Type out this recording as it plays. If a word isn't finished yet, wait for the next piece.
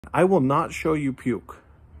I will not show you puke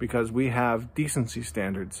because we have decency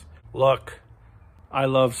standards. Look, I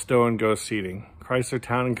love Stow and Go seating. Chrysler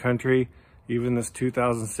Town and Country, even this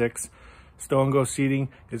 2006 Stow and Go seating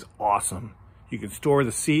is awesome. You can store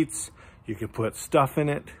the seats, you can put stuff in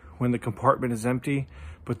it when the compartment is empty,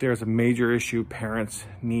 but there's a major issue parents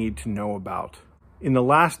need to know about. In the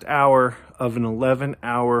last hour of an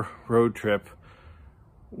 11-hour road trip,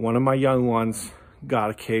 one of my young ones got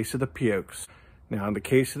a case of the pukes. Now, in the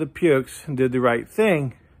case of the pukes, did the right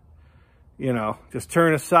thing, you know, just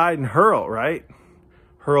turn aside and hurl, right?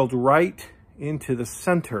 Hurled right into the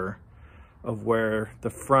center of where the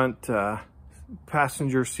front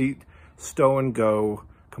passenger seat Stow and Go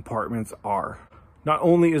compartments are. Not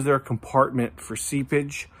only is there a compartment for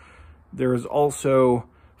seepage, there is also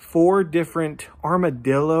 4 different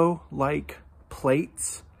armadillo-like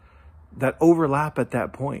plates that overlap at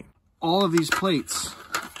that point. All of these plates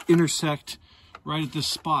intersect right at this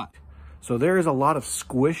spot. So there is a lot of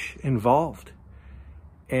squish involved,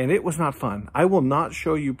 and it was not fun. I will not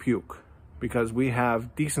show you puke because we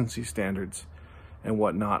have decency standards and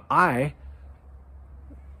whatnot. I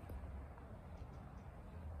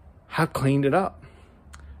have cleaned it up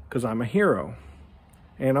because I'm a hero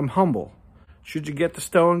and I'm humble. Should you get the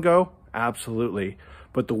Stow and Go? Absolutely.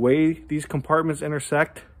 But the way these compartments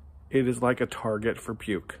intersect, it is like a target for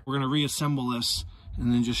puke. We're gonna reassemble this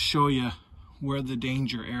and then just show you where the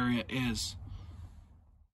danger area is.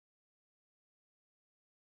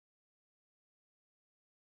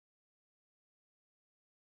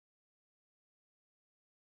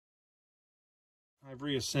 I've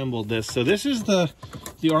reassembled this. So this is the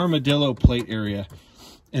armadillo plate area,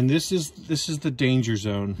 and this is the danger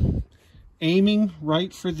zone. Aiming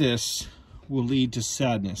right for this will lead to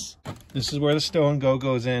sadness. This is where the Stow and Go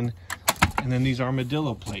goes in, and then these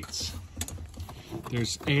armadillo plates.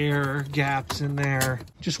 There's air gaps in there.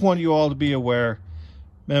 Just want you all to be aware.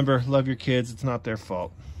 Remember, love your kids. It's not their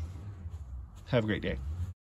fault. Have a great day.